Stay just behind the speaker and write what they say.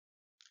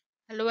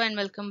Hello and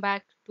welcome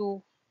back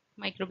to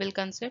Microbial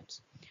Concepts.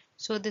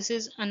 So this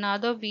is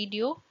another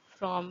video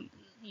from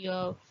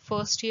your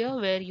first year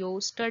where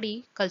you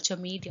study culture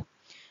media.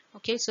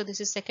 Okay, so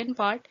this is second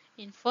part.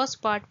 In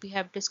first part we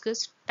have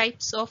discussed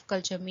types of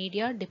culture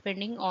media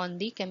depending on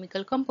the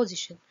chemical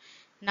composition.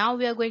 Now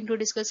we are going to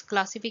discuss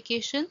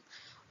classification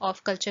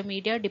of culture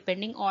media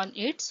depending on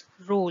its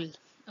role.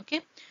 Okay,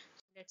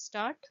 let's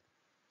start.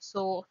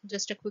 So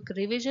just a quick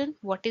revision.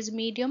 What is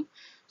medium?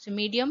 So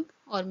medium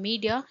or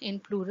media in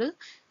plural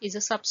is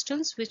a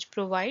substance which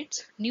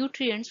provides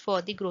nutrients for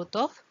the growth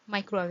of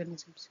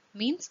microorganisms.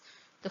 Means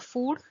the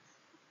food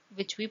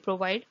which we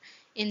provide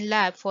in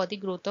lab for the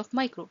growth of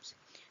microbes.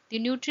 The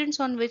nutrients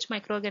on which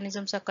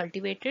microorganisms are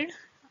cultivated,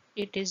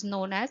 it is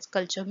known as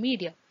culture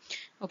media.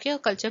 Okay, a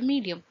culture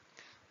medium.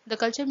 The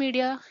culture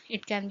media,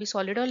 it can be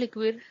solid or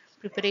liquid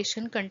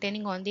preparation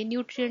containing on the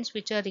nutrients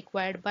which are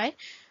required by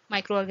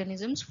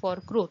microorganisms for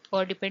growth,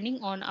 or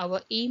depending on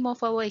our aim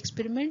of our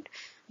experiment,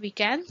 we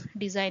can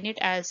design it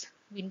as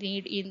we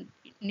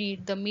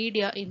need the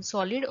media in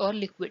solid or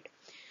liquid.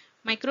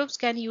 Microbes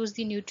can use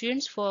the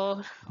nutrients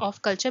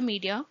of culture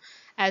media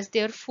as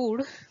their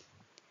food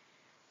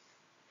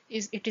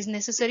is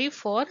necessary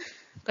for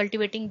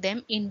cultivating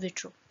them in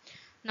vitro.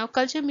 Now,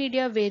 culture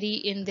media vary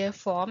in their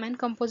form and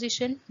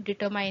composition,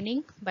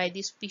 determining by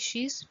the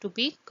species to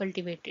be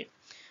cultivated.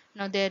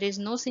 Now, there is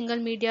no single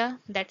media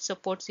that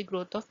supports the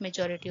growth of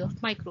majority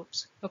of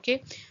microbes.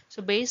 Okay,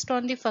 so based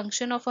on the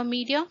function of a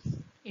media,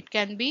 it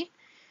can be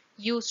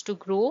used to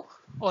grow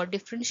or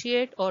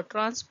differentiate or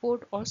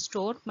transport or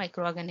store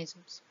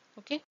microorganisms.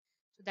 Okay,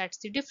 so that's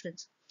the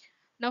difference.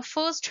 Now,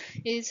 first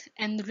is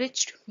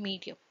enriched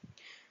medium.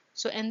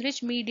 So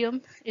enriched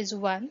medium is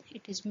one,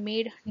 it is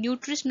made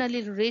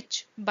nutritionally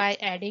rich by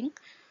adding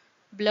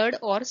blood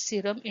or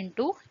serum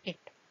into it.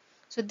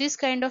 So this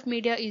kind of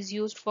media is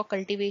used for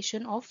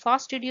cultivation of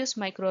fastidious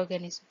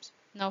microorganisms.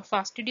 Now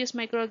fastidious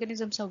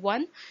microorganisms are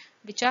one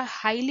which are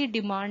highly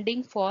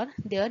demanding for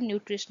their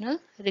nutritional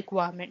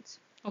requirements.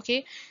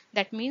 Okay,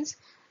 that means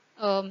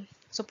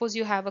suppose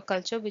you have a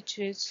culture which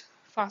is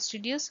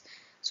fastidious,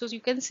 so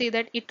you can say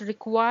that it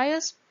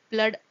requires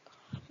blood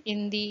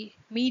in the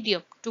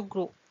medium to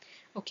grow.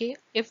 Okay,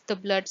 if the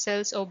blood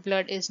cells or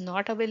blood is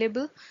not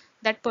available,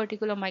 that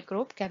particular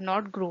microbe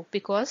cannot grow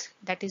because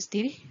that is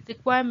the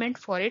requirement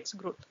for its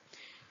growth.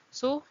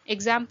 So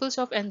examples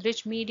of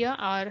enriched media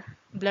are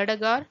blood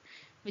agar,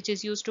 which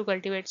is used to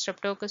cultivate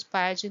Streptococcus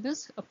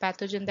pyogenes, a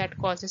pathogen that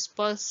causes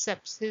pus,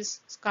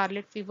 sepsis,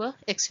 scarlet fever,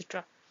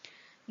 etc.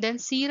 Then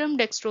serum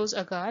dextrose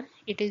agar,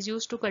 it is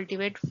used to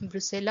cultivate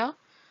Brucella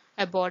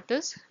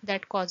abortus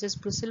that causes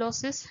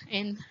brucellosis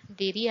in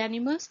dairy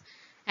animals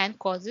and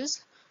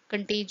causes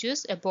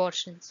contagious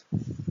abortions.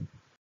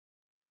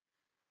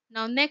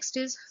 Now next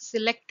is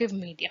selective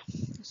media.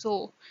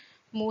 So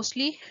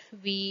mostly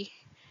we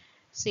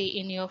say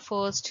in your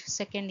first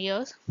second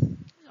years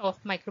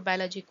of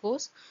microbiology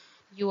course,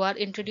 you are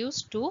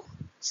introduced to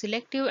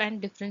selective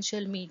and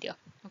differential media.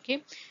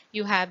 Okay,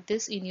 you have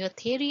this in your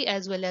theory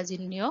as well as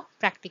in your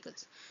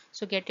practicals,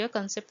 so get your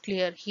concept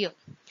clear here.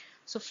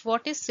 So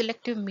what is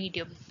selective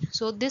medium?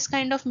 So this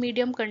kind of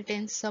medium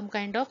contains some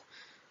kind of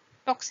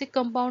toxic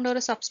compound or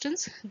a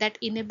substance that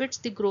inhibits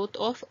the growth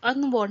of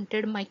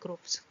unwanted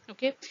microbes.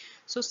 Okay,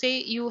 so say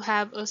you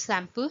have a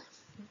sample,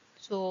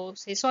 so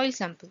say soil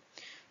sample.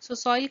 So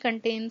soil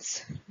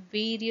contains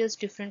various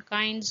different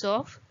kinds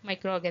of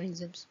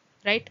microorganisms,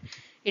 right?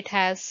 It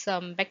has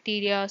some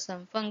bacteria,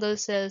 some fungal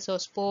cells or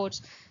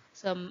spores,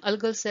 some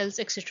algal cells,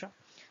 etc.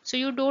 So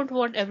you don't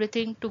want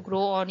everything to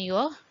grow on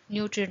your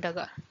nutrient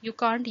agar. You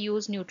can't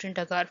use nutrient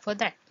agar for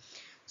that.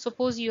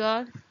 Suppose you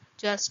are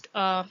just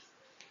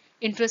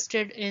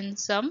interested in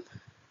some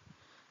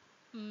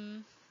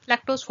um,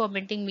 lactose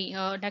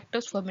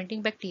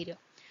fermenting bacteria.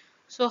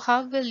 So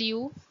how will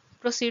you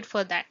proceed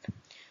for that?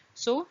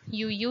 So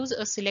you use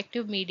a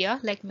selective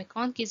media like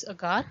MacConkey's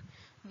agar,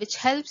 which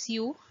helps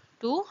you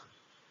to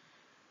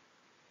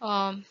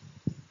um,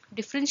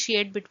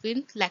 differentiate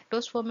between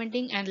lactose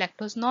fermenting and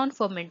lactose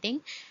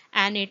non-fermenting,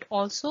 and it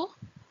also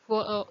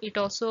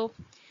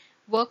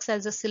works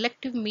as a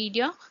selective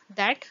media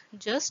that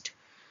just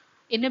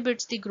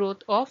inhibits the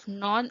growth of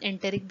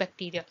non-enteric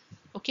bacteria.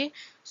 Okay,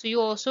 so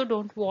you also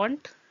don't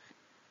want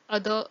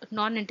other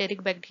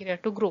non-enteric bacteria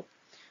to grow.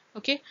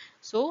 Okay,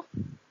 so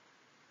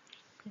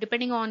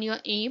depending on your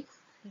aim,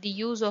 the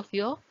use of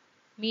your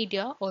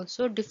media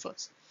also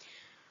differs.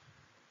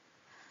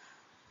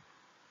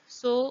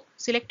 So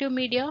selective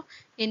media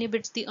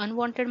inhibits the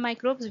unwanted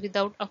microbes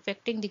without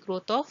affecting the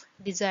growth of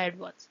desired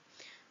ones.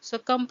 So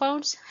the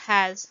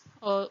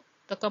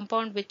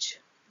compound which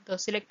the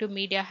selective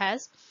media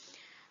has,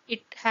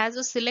 it has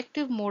a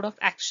selective mode of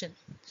action.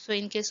 So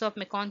in case of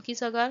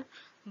MacConkey's agar,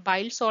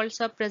 bile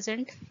salts are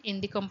present in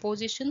the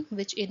composition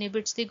which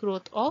inhibits the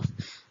growth of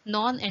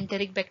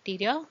non-enteric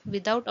bacteria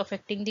without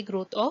affecting the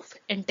growth of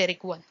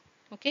enteric one.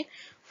 Okay,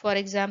 for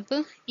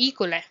example, E.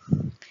 coli.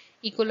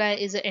 E. coli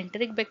is an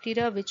enteric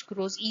bacteria which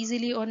grows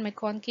easily on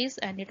MacConkey's,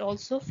 and it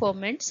also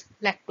ferments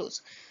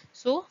lactose.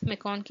 So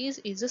MacConkey's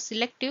is a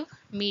selective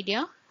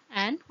media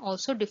and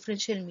also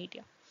differential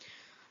media.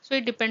 So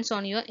it depends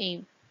on your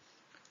aim.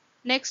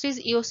 Next is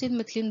eosine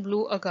methylene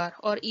blue agar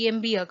or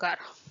EMB agar.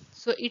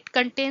 So it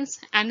contains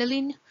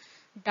aniline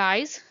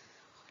dyes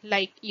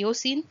like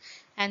eosine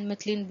and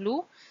methylene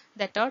blue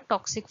that are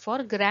toxic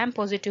for gram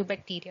positive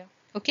bacteria.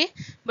 Okay,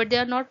 but they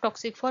are not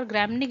toxic for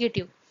gram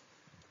negative.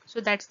 So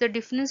that's the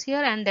difference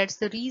here, and that's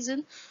the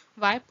reason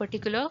why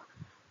particular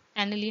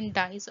aniline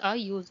dyes are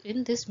used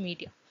in this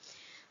media.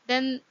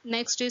 Then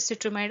next is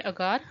Cetrimide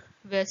agar,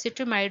 where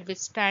Cetrimide, which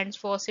stands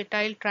for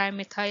cetyl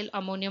trimethyl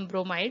ammonium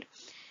bromide,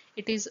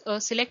 it is a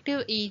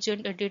selective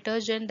agent, a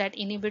detergent that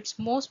inhibits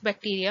most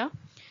bacteria,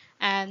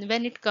 and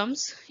when it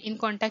comes in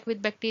contact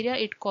with bacteria,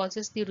 it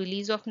causes the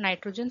release of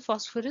nitrogen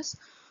phosphorus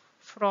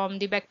from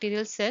the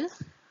bacterial cell,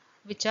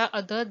 which are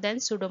other than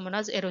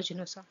Pseudomonas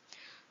aeruginosa.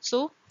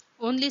 So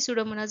only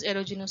Pseudomonas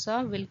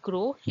aeruginosa will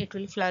grow, it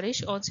will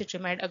flourish on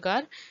Cetrimide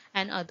agar,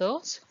 and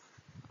others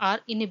are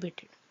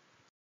inhibited.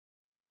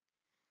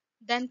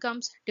 Then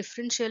comes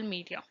differential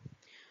media.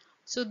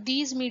 So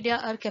these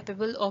media are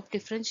capable of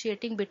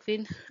differentiating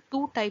between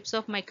two types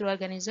of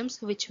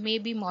microorganisms which may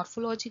be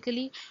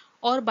morphologically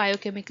or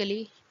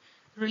biochemically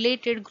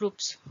related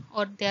groups,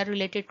 or they are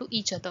related to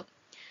each other.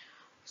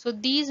 So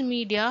these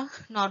media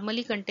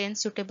normally contain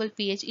suitable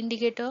pH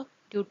indicator,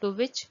 due to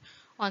which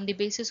on the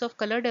basis of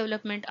color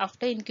development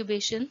after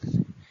incubation,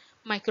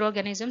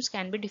 microorganisms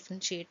can be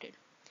differentiated.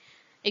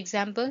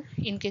 Example,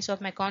 in case of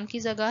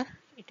MacConkey's agar,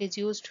 it is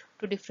used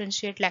to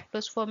differentiate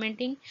lactose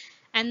fermenting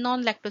and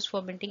non-lactose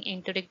fermenting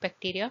enteric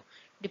bacteria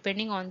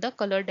depending on the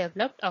color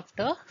developed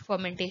after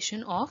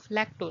fermentation of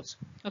lactose.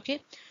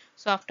 Okay,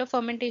 so after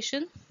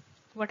fermentation,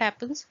 what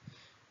happens?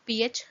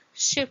 pH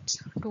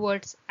shifts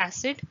towards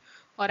acid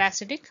or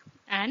acidic,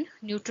 and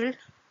neutral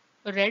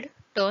red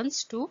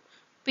turns to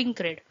pink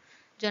red.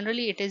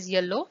 Generally, it is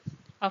yellow.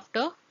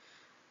 After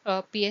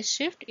pH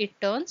shift, it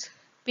turns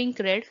pink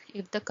red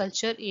if the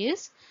culture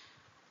is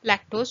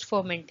lactose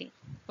fermenting.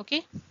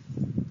 Okay,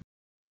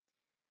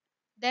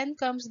 then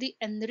comes the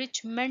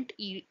enrichment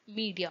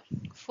media.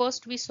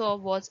 First we saw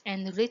was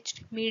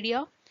enriched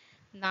media,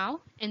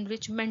 now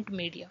enrichment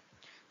media.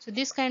 So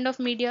this kind of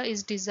media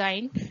is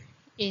designed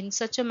in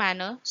such a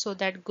manner so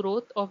that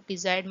growth of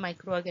desired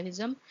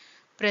microorganism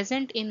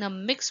present in a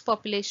mixed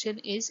population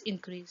is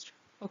increased,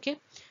 okay,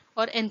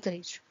 or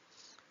encouraged.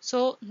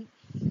 So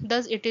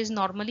thus it is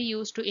normally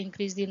used to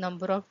increase the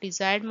number of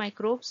desired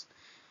microbes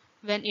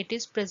when it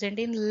is present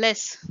in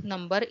less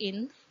number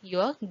in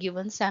your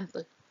given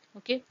sample.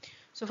 Okay,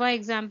 so for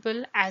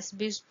example,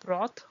 Asby's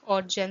broth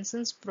or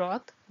Jensen's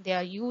broth, they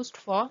are used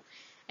for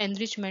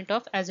enrichment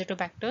of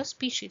Azotobacter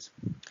species.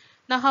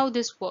 Now how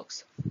this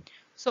works?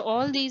 So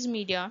all these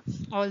media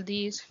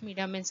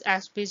means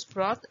Asby's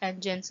broth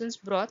and Jensen's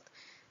broth,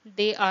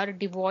 they are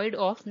devoid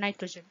of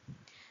nitrogen,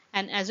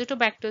 and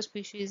Azotobacter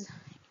species,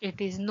 it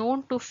is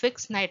known to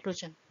fix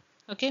nitrogen.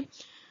 Okay,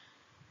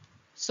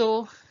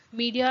 so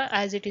media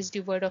as it is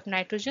devoid of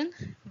nitrogen,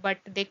 but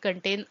they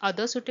contain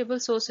other suitable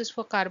sources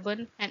for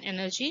carbon and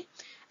energy,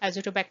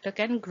 Azotobacter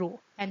can grow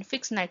and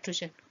fix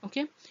nitrogen.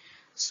 Okay,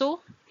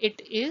 so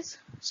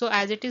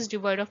as it is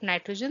devoid of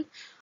nitrogen,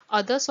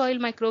 other soil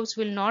microbes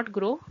will not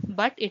grow,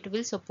 but it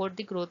will support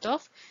the growth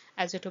of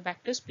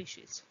Azotobacter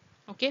species.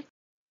 Okay,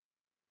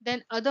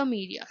 then other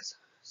medias.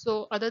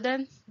 So other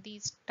than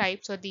these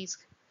types or these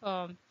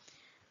um,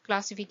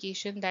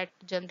 classification that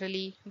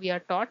generally we are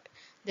taught,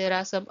 there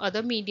are some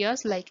other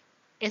medias like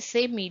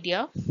assay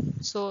media.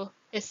 So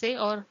assay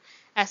or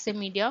assay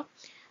media,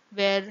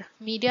 where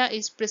media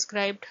is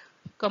prescribed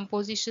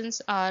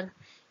compositions are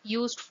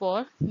used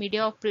for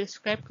media of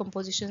prescribed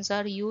compositions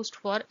are used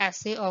for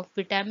assay of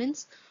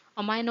vitamins,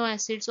 amino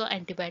acids, or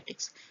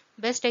antibiotics.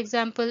 Best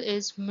example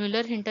is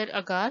Mueller-Hinter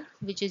agar,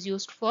 which is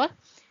used for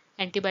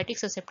antibiotic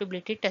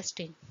susceptibility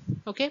testing.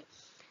 Okay,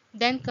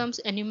 then comes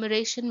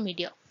enumeration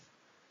media.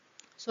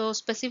 So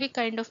specific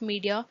kind of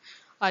media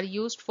are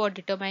used for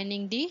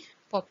determining the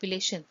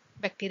population,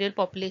 bacterial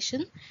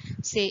population,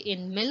 say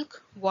in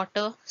milk,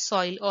 water,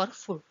 soil, or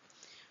food.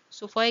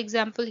 So for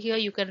example, here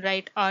you can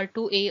write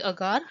R2A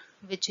agar,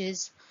 which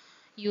is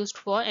used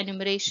for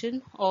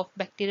enumeration of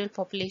bacterial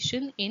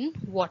population in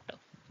water.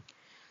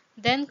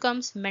 Then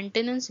comes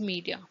maintenance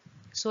media.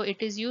 So it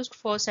is used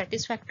for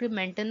satisfactory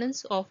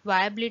maintenance of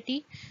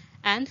viability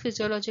and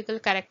physiological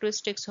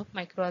characteristics of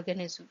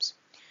microorganisms.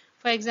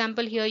 For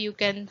example, here you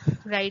can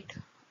write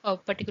a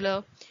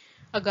particular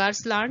agar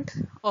slant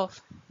of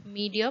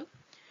medium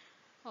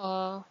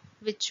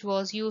which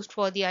was used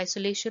for the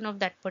isolation of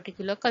that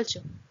particular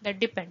culture. That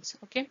depends.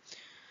 Okay,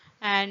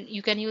 and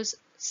you can use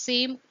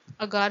same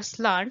agar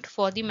slant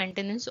for the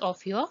maintenance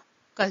of your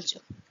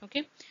culture.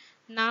 Okay,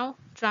 now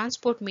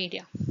transport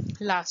media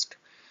last.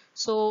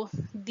 So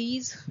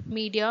these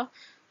media,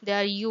 they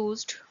are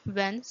used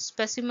when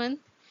specimen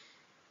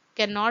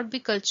cannot be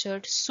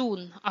cultured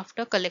soon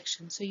after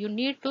collection, so you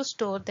need to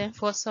store them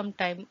for some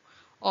time,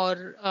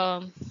 or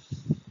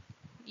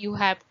you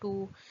have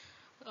to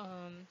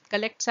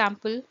collect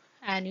sample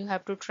and you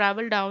have to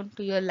travel down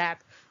to your lab.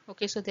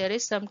 Okay, so there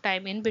is some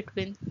time in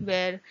between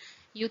where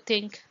you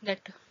think that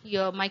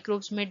your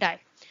microbes may die.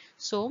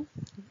 So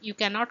you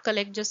cannot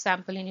collect just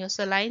sample in your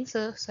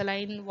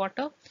saline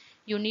water.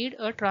 You need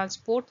a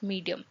transport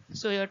medium.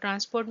 So your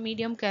transport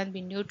medium can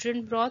be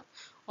nutrient broth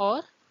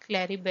or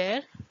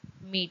Claribel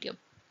medium.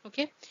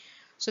 Okay,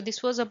 so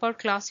this was about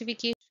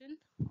classification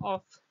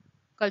of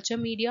culture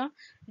media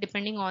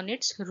depending on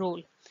its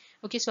role.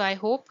 Okay, so I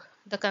hope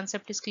the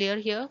concept is clear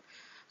here.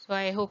 So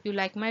I hope you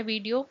like my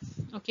video.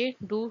 Okay,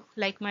 do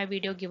like my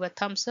video, give a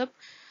thumbs up,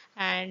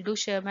 and do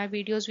share my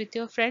videos with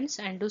your friends,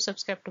 and do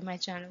subscribe to my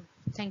channel.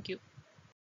 Thank you.